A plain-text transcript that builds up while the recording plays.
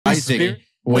Isaac,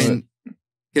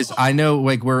 because I know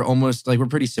like we're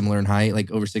pretty similar in height,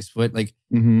 like over 6 foot. Like,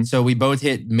 so we both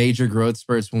hit major growth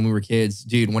spurts when we were kids.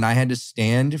 Dude, when I had to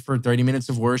stand for 30 minutes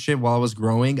of worship while I was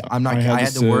growing, I had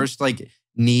the worst like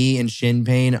knee and shin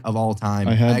pain of all time.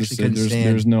 I actually couldn't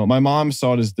stand. My mom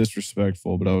saw it as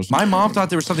disrespectful, but my mom thought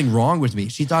there was something wrong with me.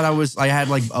 She thought I had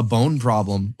like a bone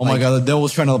problem. Oh my God, the devil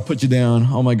was trying to put you down.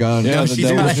 Oh my God. Yeah, the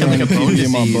devil was trying to put you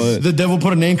in my butt. The devil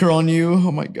put an anchor on you.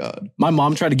 Oh my God. My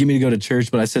mom tried to get me to go to church,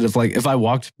 but I said if I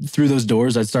walked through those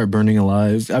doors, I'd start burning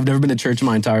alive. I've never been to church in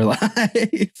my entire life.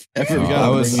 I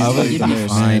was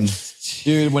fine.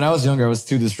 Dude, when I was younger, I was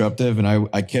too disruptive, and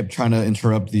I kept trying to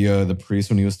interrupt the priest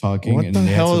when he was talking. What the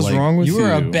hell is wrong with you? You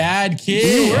were a bad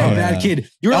kid. You were a bad kid.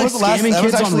 You were like scamming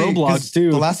kids on Roblox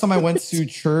too. The last time I went to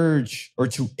church or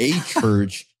to a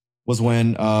church was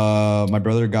when my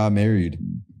brother got married.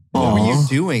 What were you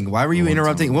doing? Why were you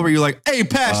interrupting? What were you like? Hey,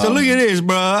 pastor, look at this,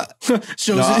 bro.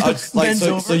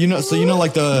 So you know,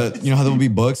 like how there will be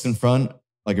books in front.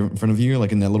 Like in front of you,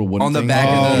 like in that little wooden on the thing. back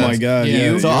of the, my God.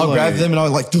 Yeah. So I'll grab them and I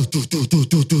was like, What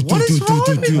is wrong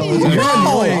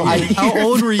with you? How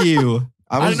old were you?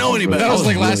 I don't know anybody. That was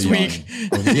like last week.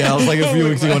 Yeah, it was like a few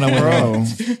weeks ago when I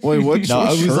went. Wait, what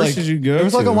church did you go to? There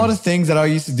was like a lot of things that I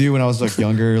used to do when I was like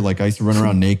younger. Like I used to run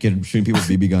around naked, shooting people with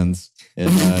BB guns. In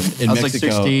Mexico. I was like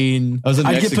 16. I was in Mexico.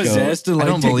 I'd get possessed and like I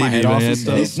don't take my believe head you, off man. and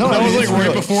stuff. No, that was like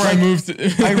right before I moved.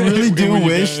 I really do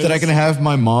wish that I can have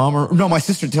my mom or no, my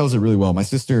sister tells it really well. My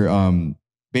sister,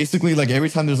 basically like every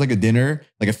time there's like a dinner,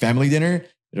 like a family dinner,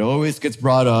 it always gets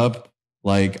brought up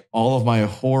like all of my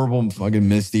horrible fucking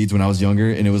misdeeds when I was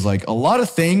younger. And it was like a lot of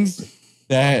things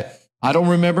that I don't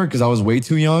remember because I was way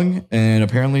too young. And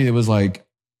apparently it was like,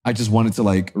 I just wanted to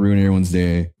like ruin everyone's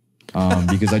day.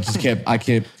 Because I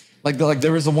kept like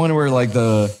there was the one where like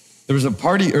there was a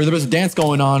party or there was a dance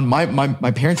going on.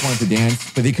 My parents wanted to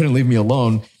dance, but they couldn't leave me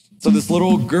alone. So this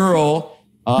little girl,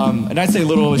 and I'd say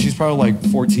little, she's probably like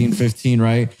 14, 15,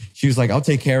 right? She was like, I'll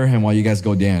take care of him while you guys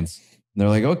go dance. And they're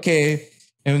like, okay.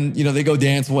 And, you know, they go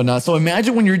dance and whatnot. So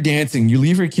imagine when you're dancing, you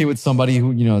leave your kid with somebody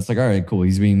who, you know, it's like, all right, cool.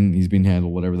 He's being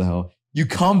handled, whatever the hell. You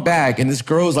come back and this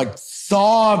girl is like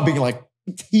sobbing, like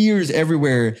tears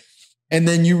everywhere. And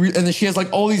then and then she has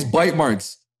like all these bite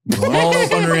marks all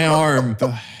up on her arm. What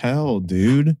the hell,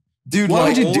 dude? Dude, why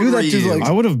like, would you do that to like?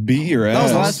 I would have beat your ass. That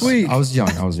was last week. I was young.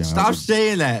 Stop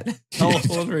saying that. How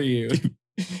old were you?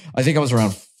 I think I was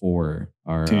around 4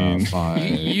 or 5.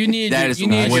 You need That is you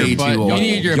need way your butt. too old. You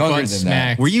need your Younger butt than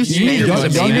smacked. Were you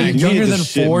spanked? Younger than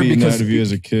 4 because of you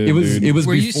as a kid. It was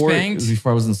Were you before spanked?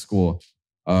 I was in school.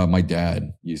 My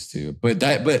dad used to, but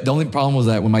the only problem was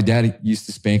that when my dad used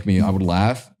to spank me, I would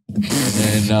laugh.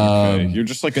 And Okay, you're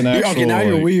just like an actual. Okay, now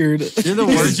you're like- weird. You're the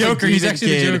worst Joker. He's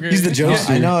actually the Joker. He's the Joker.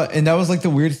 I know, and that was like the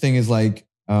weird thing is like,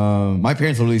 my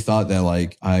parents literally thought that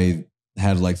like I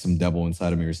had like some devil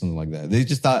inside of me or something like that. They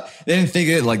just thought they didn't think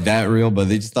it like that real, but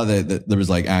they just thought that there was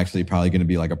like actually probably going to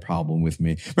be like a problem with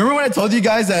me. Remember when I told you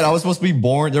guys that I was supposed to be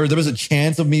born? There was a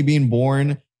chance of me being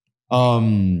born,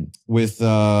 with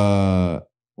what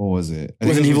was it? I think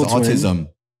With an it was evil twin? autism.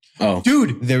 Oh,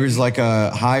 Dude, There was like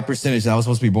a high percentage that I was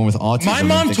supposed to be born with autism. my and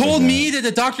mom things like told that. me that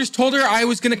the doctors told her I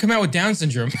was going to come out with Down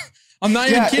syndrome. I'm not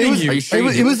even kidding you. Are you sure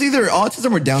It was either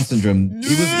autism or Down syndrom. It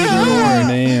was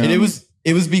Damn. and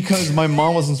it was because my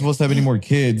mom wasn't supposed to have any more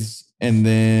kids, and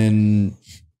then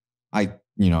I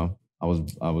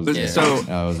was Yeah. so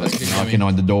I was like knocking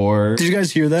on the door. did you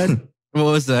guys hear that? What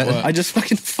was that? I just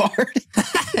fucking farted.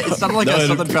 It sounded like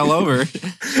something fell over.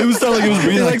 It was sounding like it was It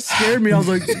really like scared me. I was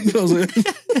like,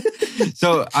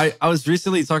 So I was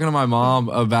recently talking to my mom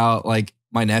about like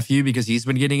my nephew because he's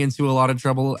been getting into a lot of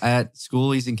trouble at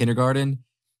school. He's in kindergarten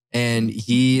and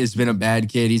he has been a bad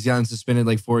kid. He's gotten suspended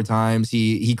like 4 times.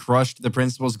 He crushed the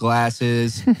principal's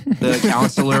glasses. The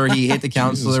counselor, he hit the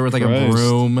counselor with like a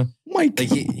broom. Like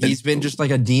he's been just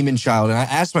like a demon child. And I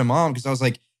asked my mom because I was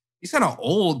like, he's kind of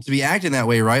old to be acting that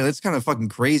way, right? That's kind of fucking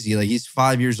crazy. Like he's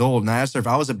 5 years old. And I asked her if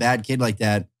I was a bad kid like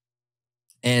that.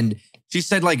 And she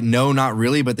said like, no, not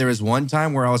really. But there was one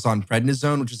time where I was on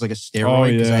prednisone, which is like a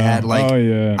steroid. Because I had like,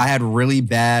 I had really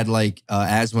bad like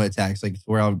asthma attacks, like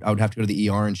where I would have to go to the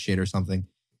ER and shit or something.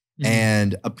 Mm-hmm.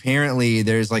 And apparently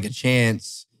there's like a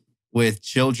chance with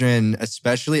children,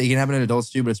 especially, it can happen in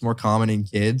adults too, but it's more common in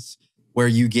kids, where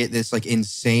you get this like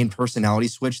insane personality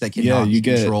switch that cannot be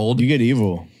controlled. You get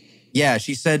evil. Yeah,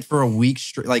 she said for a week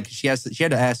straight, like she had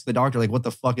to ask the doctor, like, what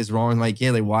the fuck is wrong with my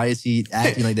kid? Like, why is he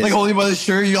acting like this? like holding by the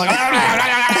shirt, you're like,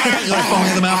 you're like foaming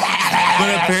at the mouth.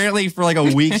 But apparently for like a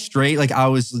week straight, like I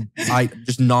just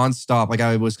nonstop, like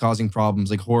I was causing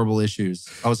problems, like horrible issues.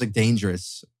 I was like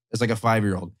dangerous as like a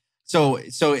 5-year-old. So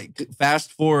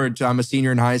fast forward to I'm a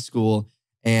senior in high school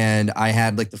and I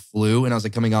had like the flu and I was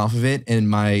like coming off of it, and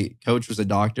my coach was a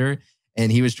doctor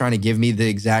and he was trying to give me the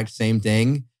exact same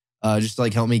thing just to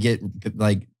like help me get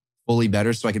like fully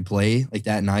better so I could play like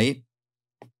that night.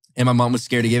 And my mom was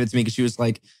scared to give it to me because she was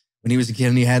like, when he was a kid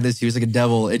and he had this, he was like a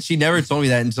devil. And she never told me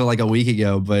that until like a week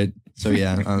ago. But so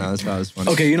yeah, I don't know. That's why it was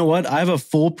funny. Okay, you know what? I have a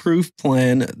foolproof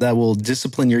plan that will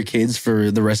discipline your kids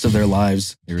for the rest of their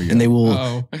lives. And they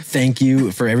will thank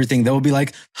you for everything. They'll be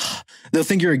like, they'll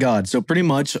think you're a god. So pretty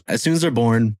much, as soon as they're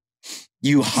born,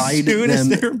 you hide them. As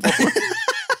soon as they're born.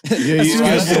 Yeah, you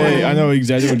gotta say, I know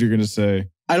exactly what you're gonna say.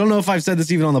 I don't know if I've said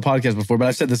this even on the podcast before, but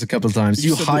I've said this a couple of times.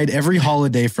 You hide every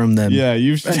holiday from them. Yeah,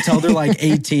 until they're like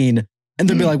 18. And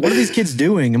they'll be like, what are these kids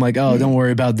doing? I'm like, oh, don't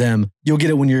worry about them. You'll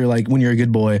get it when you're a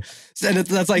good boy. So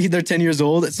that's like, they're 10 years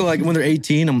old. So like when they're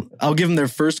 18, I'll give them their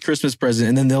first Christmas present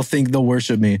and then they'll think they'll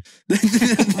worship me. No,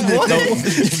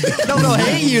 they'll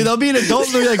hate you. They'll be an adult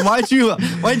and they'll be like, why'd you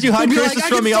hide Christmas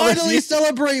from me? I can finally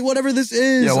celebrate whatever this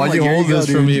is. Yeah, why'd you hold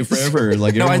this from me forever?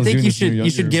 Like, no, I think you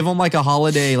should give them like a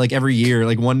holiday like every year,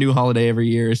 like one new holiday every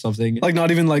year or something. Like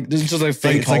not even like, just like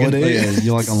fake holiday.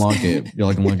 You like unlock it. You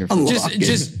like unlock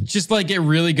it. Just like get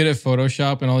really good at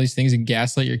Photoshop and all these things and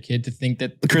gaslight your kid to think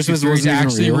that the Christmas is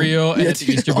actually real and yeah, that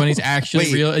the Easter Bunny's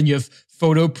actually real, and you have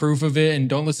photo proof of it, and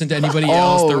don't listen to anybody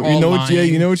else. They're all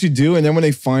lying. You know what you do, and then when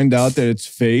they find out that it's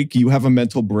fake, you have a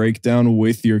mental breakdown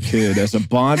with your kid as a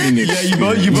bonding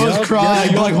experience. you both cry.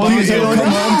 You're like, holding come on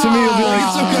to me. You'll be like,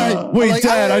 it's okay. Wait, like,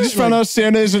 Dad, I just found out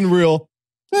Santa isn't real.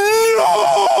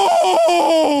 No!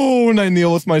 And I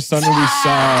kneel with my son and we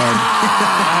sob.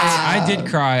 I did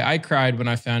cry. I cried when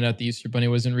I found out the Easter Bunny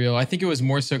wasn't real. I think it was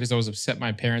more so because I was upset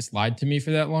my parents lied to me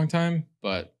for that long time.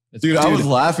 But dude, I was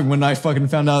laughing when I fucking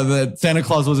found out that Santa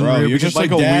Claus wasn't real. You're just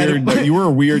like you were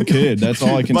a weird kid. That's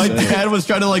all I can say. My dad was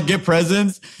trying to like get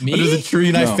presents under the tree,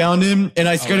 and I found him, and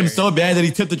I scared him so bad that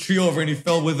he tipped the tree over and he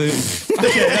fell with it.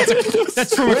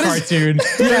 That's from a cartoon.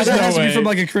 Yeah, that has to be from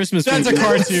like a Christmas movie. That's a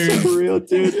cartoon. So real,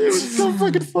 dude. It was so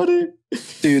fucking funny.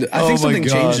 Dude, I think something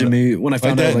changed in me when I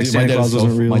found out like Santa Claus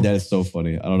wasn't real. My dad is so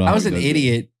funny. I don't know. I was an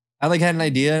idiot. I like had an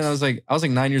idea, and I was like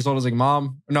 9 years old. I was like,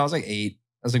 Mom. No, I was like 8. I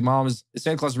was like, Mom, is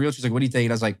Santa Claus real? She's like, what do you think?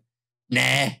 And I was like,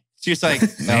 nah. She was like,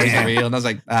 no, he's not real. And I was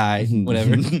like, all right,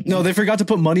 whatever. No, they forgot to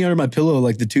put money under my pillow,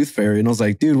 like the tooth fairy. And I was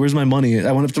like, dude, where's my money?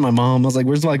 I went up to my mom. I was like,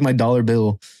 where's like my dollar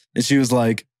bill? And she was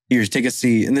like, here, take a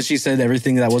seat. And then she said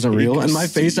everything that wasn't real. And my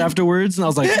face afterwards. And I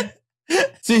was like,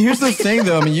 see, here's the thing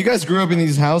though. I mean, you guys grew up in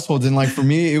these households, and like for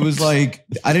me, it was like,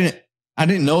 I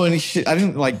didn't know any shit. I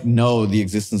didn't like know the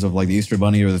existence of like the Easter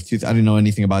Bunny or the tooth. I didn't know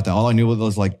anything about that. All I knew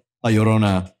was like La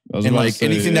Llorona and like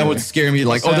anything that would scare me.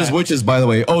 Like, oh, there's witches, by the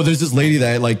way. Oh, there's this lady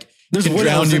that like can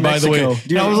drown you, by the way.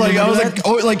 And I was like,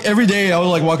 oh, like every day I was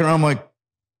like walking around. I'm like,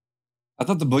 I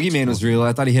thought the boogeyman was real.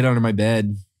 I thought he hid under my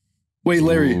bed. Wait,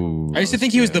 Larry. I used to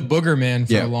think he was the booger man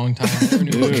for a long time. I never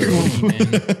knew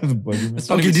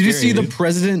Okay, did you see the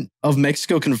president of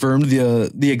Mexico confirmed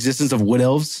the existence of wood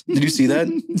elves? Did you see that?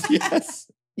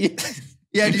 Yes.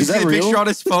 Yeah, did you see the picture on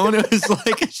his phone? It was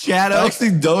like a shadow. I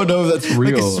actually don't know if that's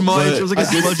real. Like a smudge. It was like a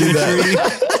smudge in a tree.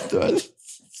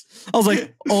 I was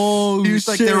like, oh, he was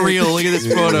like, they're real. Look at this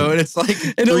photo. And it's like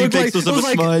and 3 pixels of a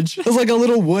smudge. It was like a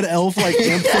little wood elf, like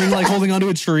amp thing, like holding onto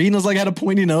a tree. And it was like, had a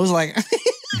pointy nose, like.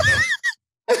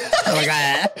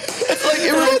 It's like,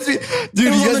 it reminds me,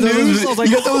 dude, you guys know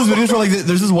those videos where like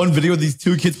there's this one video of these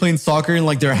 2 kids playing soccer in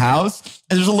like their house,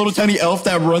 and there's a little tiny elf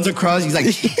that runs across. He's like,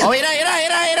 oh,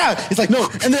 ira. It's like, no,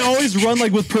 and they always run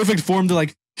like with perfect form. They're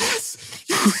like,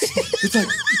 it's like,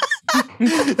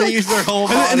 they use their whole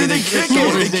body. And then they kick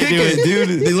it,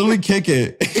 dude. They literally kick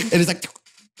it, and it's like,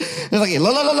 la.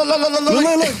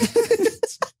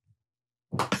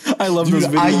 I love those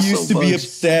videos. I used to be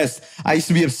obsessed. I used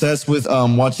to be obsessed with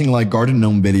watching like garden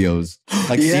gnome videos,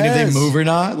 like seeing if they move or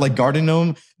not. Like garden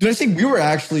gnome. Dude, I think we were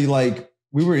actually like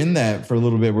we were in that for a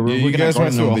little bit. You guys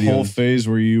went through a whole phase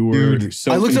where you were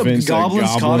so I looked up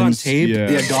goblins caught on tape.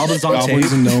 Yeah, goblins on tape.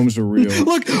 Goblins and gnomes are real.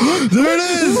 Look, there it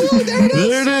is.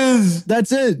 There it is.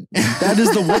 That's it. That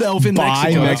is the wood elf in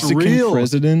Mexico. Mexican real.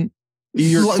 President.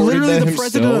 Literally, the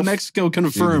president of Mexico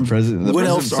confirmed. The wood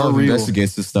elves are real.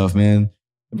 Investigates this stuff, man.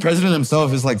 The president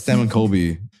himself is like Sam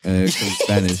Colby,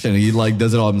 Spanish, and he like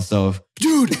does it all himself.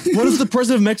 Dude, what if the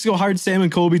president of Mexico hired Sam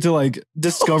and Colby to like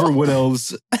discover wood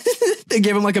elves? They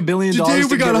gave him like $1 billion. Today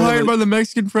we got hired by the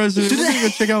Mexican president. We're gonna go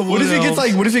check out what if he gets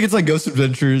like? What if he gets like Ghost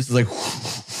Adventures? Like,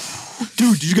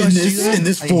 dude, did you guys see that? In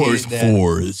this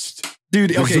forest?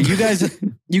 Dude, okay, you guys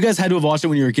had to have watched it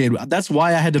when you were a kid. That's why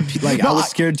I had to like. I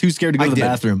was too scared to go to the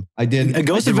bathroom. I did. And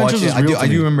Ghost Adventures was real. I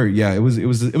do remember. Yeah, it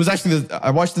was actually.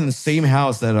 I watched it in the same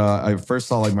house that I first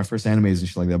saw like my first animes and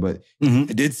shit like that. But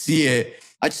I did see it,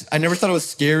 I never thought it was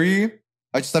scary.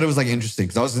 I just thought it was like interesting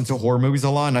because I was into horror movies a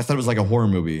lot, and I thought it was like a horror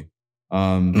movie.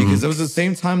 Because it was the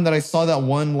same time that I saw that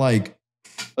one like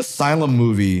asylum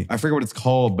movie. I forget what it's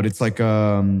called, but it's like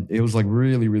it was like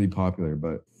really, really popular.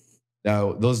 But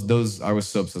yeah, those I was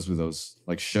so obsessed with those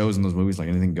like shows and those movies, like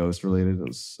anything ghost related. It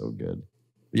was so good.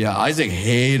 Yeah, Isaac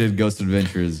hated Ghost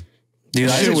Adventures. Dude,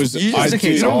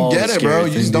 You don't get it, bro.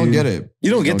 You just don't get it.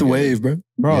 You don't get the wave, bro.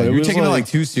 Bro, you're taking it like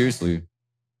too seriously.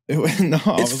 No,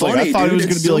 It's funny, I thought dude. it was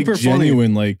It's gonna be like super funny.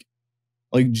 genuine, like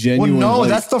genuine. Well, no, like,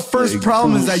 that's the first like,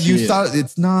 problem is cool that you shit. thought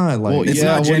it's not like Well, It's yeah,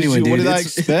 not what did genuine, What dude. did I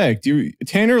It's- expect?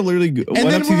 Tanner literally went then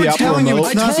up we to were the Apple telling you remote.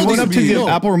 it's not He went up supposed to to the be.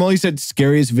 Apple remote. He said,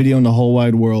 "Scariest video in the whole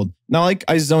wide world." Not like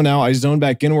I zone out. I zone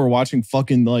back in. We're watching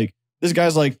fucking like this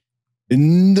guy's like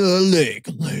in the lake.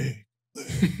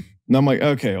 And I'm like,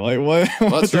 okay, like what?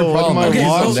 What's your what problem? am I Okay,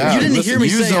 watching? so You didn't Listen, hear me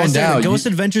you say I zoned said out. Ghost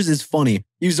Adventures is funny.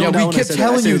 You zoned out we when I kept said that. I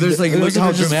telling said, you, there's like, look Ghost how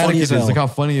Adventures dramatic funny it as is, hell. look how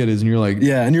funny it is, and you're like,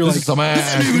 Yeah, and you're this like, is some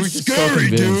ass. You were just so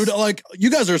convinced. Like, you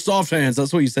guys are soft hands.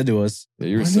 That's what you said to us. Yeah,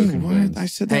 you were so What? convinced. I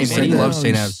said Hey, that. man, you love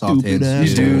saying I have soft hands, Stupid ass.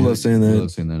 You do love saying I that.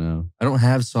 love saying that now. I don't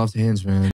have soft hands, man.